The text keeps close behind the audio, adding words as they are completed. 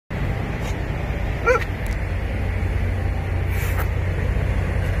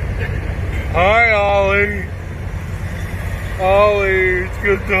Ollie. Ollie, it's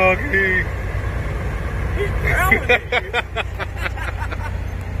good talking. He's growling at you.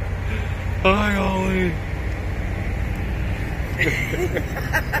 Hi, Ollie.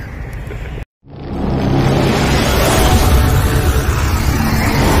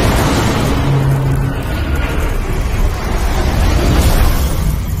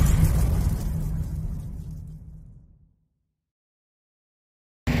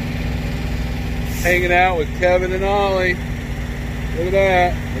 Hanging out with Kevin and Ollie. Look at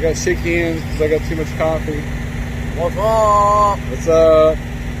that. I got shake hands because I got too much coffee. What's up? What's up?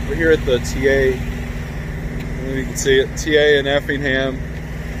 We're here at the TA. You can see it. TA in Effingham.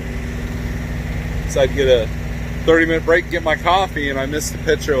 Decided to get a 30-minute break and get my coffee, and I missed the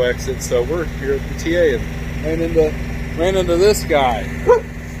Petro exit, so we're here at the TA and ran into this guy.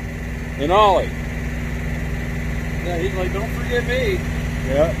 And Ollie. Yeah, he's like, don't forget me.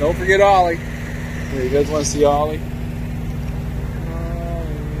 Yeah, don't forget Ollie. Here, you guys want to see Ollie?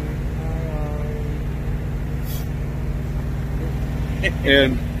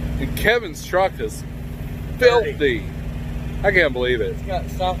 And Kevin's truck is filthy. I can't believe it. It's got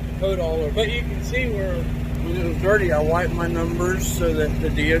South Dakota all over. But you can see where when it was dirty, I wiped my numbers so that the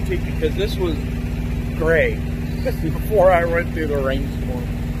DOT, because this was gray before I went through the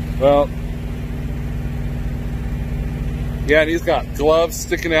rainstorm. Well, yeah, and he's got gloves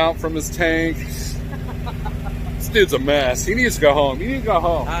sticking out from his tank. This dude's a mess. He needs to go home. You need to go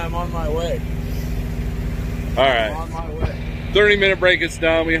home. I'm on my way. All right. I'm on my way. 30-minute break is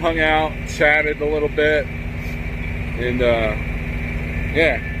done. We hung out, chatted a little bit. And,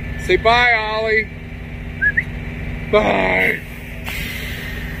 yeah. Say bye, Ollie. Bye.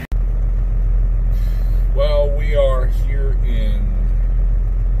 Well, we are here in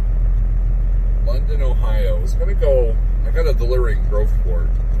London, Ohio. I was going to go, I got a delivery in Groveport.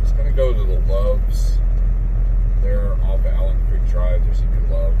 I was going to go to the Loves. There off Allen Creek Drive. There's a new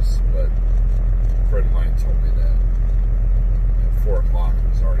Loves, but a friend of mine told me that at 4 o'clock it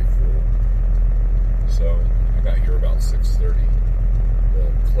was already full. So I got here about 6:30.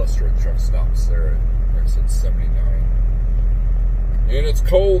 The cluster of truck stops there at exit 79. And it's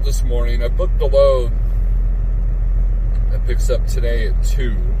cold this morning. I booked the load that picks up today at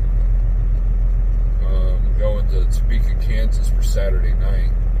 2. I'm going to Topeka, Kansas for Saturday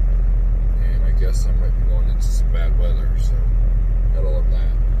night. And I guess I might be going into some bad weather, so gotta love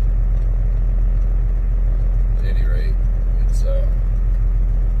that. At any rate, it's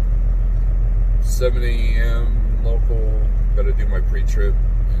 7 a.m. local. Gotta do my pre-trip,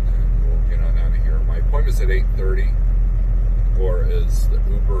 and then we'll get on out of here. My appointment's at 8:30, or is the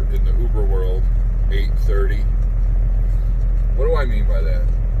Uber in the Uber world 8:30? What do I mean by that?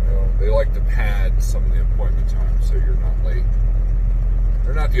 You know, they like to pad some of the appointment time so you're not late.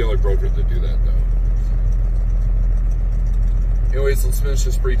 They're not the only broker that do that, though. Anyways, let's finish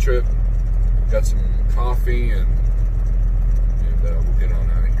this pre-trip. Got some coffee, and we'll get on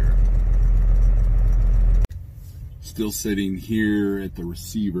out of here. Still sitting here at the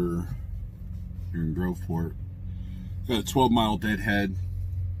receiver here in Groveport. Got a 12-mile deadhead.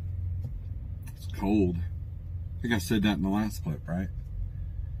 It's cold. I think I said that in the last clip, right?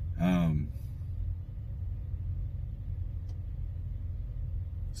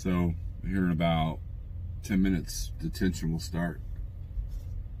 So here in about 10 minutes, detention will start.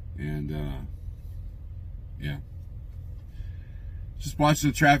 And yeah. Just watching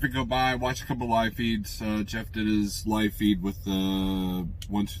the traffic go by, watch a couple live feeds. Jeff did his live feed with the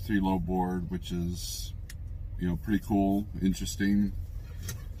 123 low board, which is, you know, pretty cool, interesting.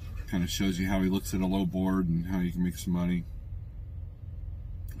 Kind of shows you how he looks at a low board and how you can make some money.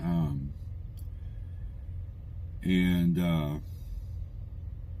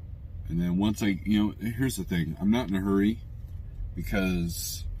 And then once I, you know, here's the thing. I'm not in a hurry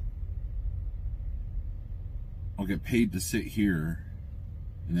because I'll get paid to sit here,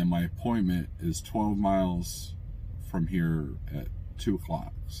 and then my appointment is 12 miles from here at 2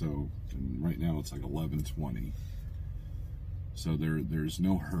 o'clock. So right now it's like 11:20. So there's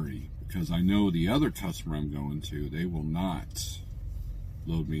no hurry, because I know the other customer I'm going to, they will not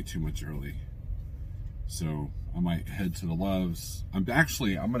load me too much early. So I might head to the Loves. I'm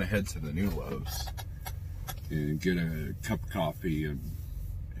going to head to the new Loves and get a cup of coffee and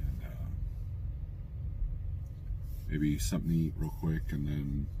maybe something to eat real quick, and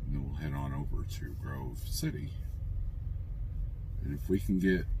then we'll head on over to Grove City. And if we can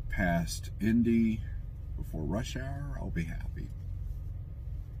get past Indy before rush hour, I'll be happy.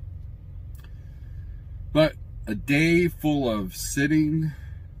 But a day full of sitting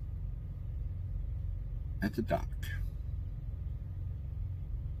at the dock.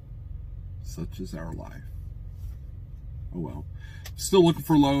 Such is our life. Oh well. Still looking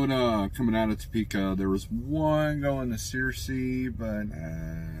for a load coming out of Topeka. There was one going to Searcy, but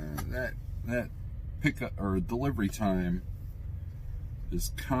that pickup or delivery time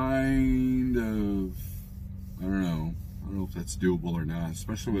is kind of, I don't know if that's doable or not,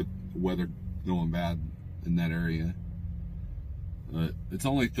 especially with the weather going bad in that area. But it's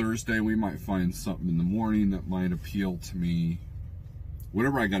only Thursday. We might find something in the morning that might appeal to me.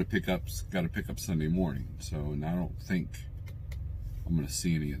 Whatever I got to pick up Sunday morning. So, and I don't think I'm going to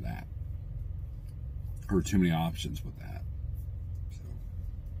see any of that, or too many options with that. So,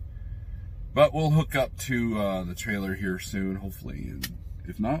 but we'll hook up to the trailer here soon, hopefully, and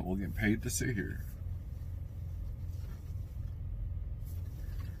if not, we'll get paid to sit here.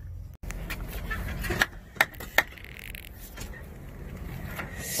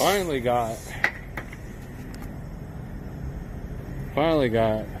 Finally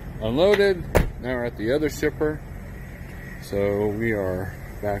got unloaded. Now we're at the other shipper. So we are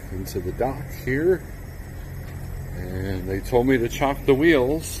back into the dock here. And they told me to chalk the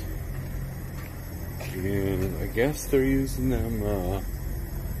wheels. And I guess they're using them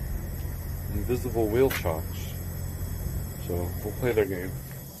invisible wheel chalks. So we'll play their game.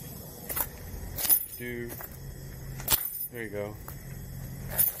 There you go.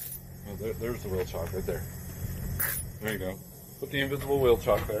 Oh, there's the wheel chalk right there. There you go. Put the invisible wheel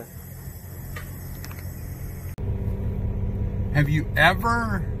chalk there. Have you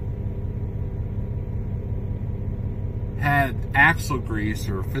ever had axle grease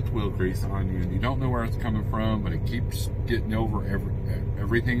or fifth wheel grease on you and you don't know where it's coming from, but it keeps getting over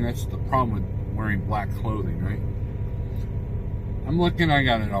everything? That's the problem with wearing black clothing, right? I'm looking, I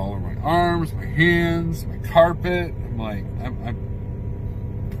got it all over my arms, my hands, my carpet. I'm like,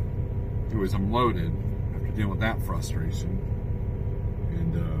 I'm loaded after dealing with that frustration.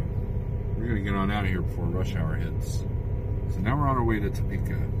 And we're going to get on out of here before rush hour hits. So now we're on our way to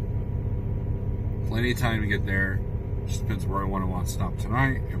Topeka. Plenty of time to get there. Just depends where I want to stop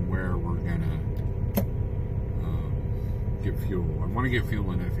tonight and where we're going to get fuel. I want to get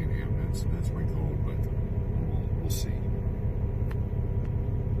fuel in Effingham. That's my goal, but we'll see.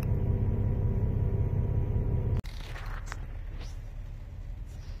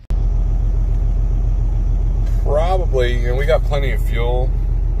 Probably, and we got plenty of fuel.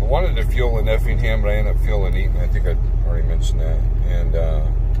 I wanted to fuel in Effingham, but I ended up fueling Eaton. I think I already mentioned that. And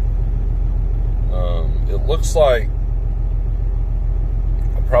it looks like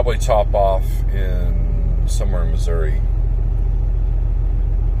I'll probably top off in somewhere in Missouri.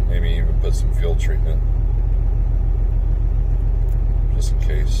 Maybe even put some fuel treatment, just in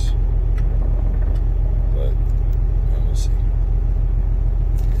case. But we'll see.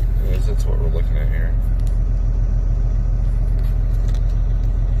 Anyways, that's what we're looking at here.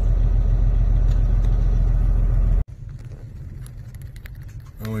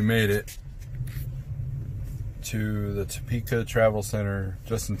 And we made it to the Topeka Travel Center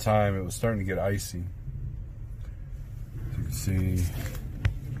just in time. It was starting to get icy. As you can see,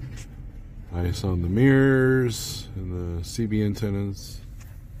 ice on the mirrors and the CB antennas.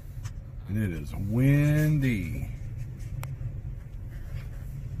 And it is windy.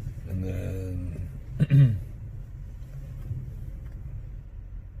 And then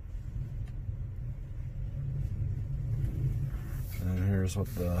and here's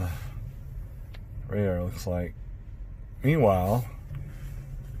what the radar looks like. Meanwhile,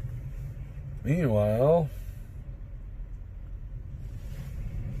 my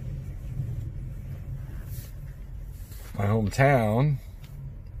hometown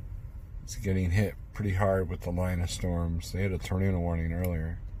is getting hit pretty hard with the line of storms. They had a tornado warning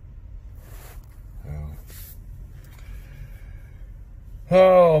earlier.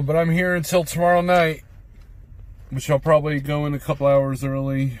 Oh, but I'm here until tomorrow night, which I'll probably go in a couple hours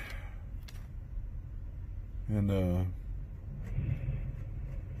early. And,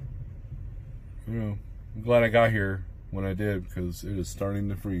 you know, I'm glad I got here when I did, because it is starting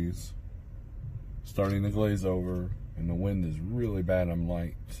to freeze, starting to glaze over, and the wind is really bad. I'm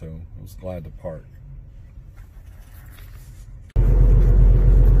light, so I was glad to park.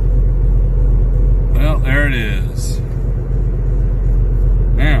 Well, there it is.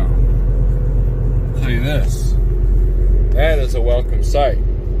 Now, I'll tell you this. That is a welcome sight.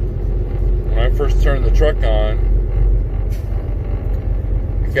 When I first turned the truck on,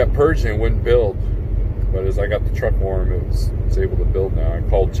 it kept purging and wouldn't build. But as I got the truck warm, it was able to build now. I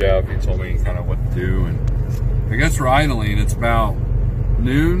called Jeff. He told me kind of what to do. And I guess we're idling. It's about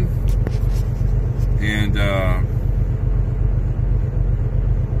noon. And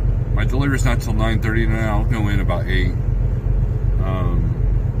my delivery's not till 9:30 now. I'll go in about 8.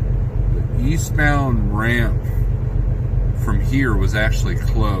 eastbound ramp from here was actually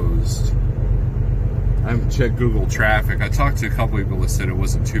closed. I haven't checked Google traffic. I talked to a couple people that said it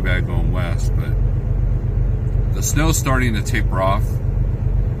wasn't too bad going west, but the snow's starting to taper off.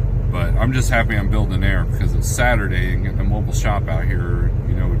 But I'm just happy I'm building air because it's Saturday and getting a mobile shop out here,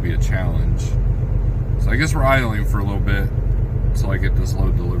 you know, would be a challenge. So I guess we're idling for a little bit until I get this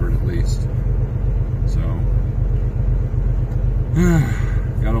load delivered at least. So,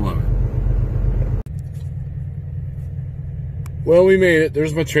 gotta love it. Well, we made it.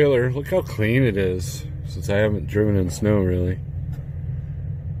 There's my trailer. Look how clean it is since I haven't driven in snow really.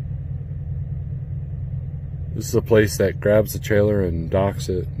 This is a place that grabs the trailer and docks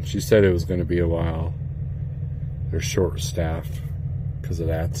it. She said it was going to be a while. They're short-staffed because of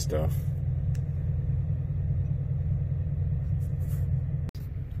that stuff.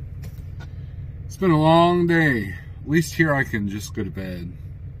 It's been a long day. At least here I can just go to bed.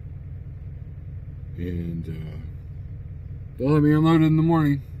 And they'll let me unload it in the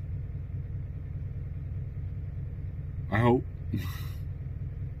morning. I hope.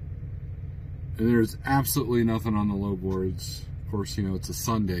 And there's absolutely nothing on the low boards. Of course, you know, it's a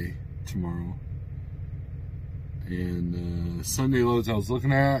Sunday tomorrow. And Sunday loads I was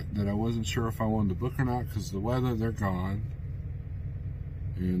looking at that I wasn't sure if I wanted to book or not because of the weather, they're gone.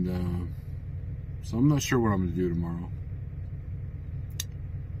 And so I'm not sure what I'm going to do tomorrow.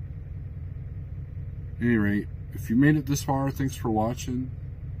 At any rate, if you made it this far, thanks for watching.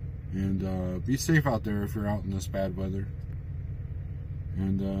 And be safe out there if you're out in this bad weather.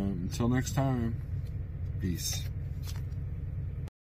 And until next time, peace.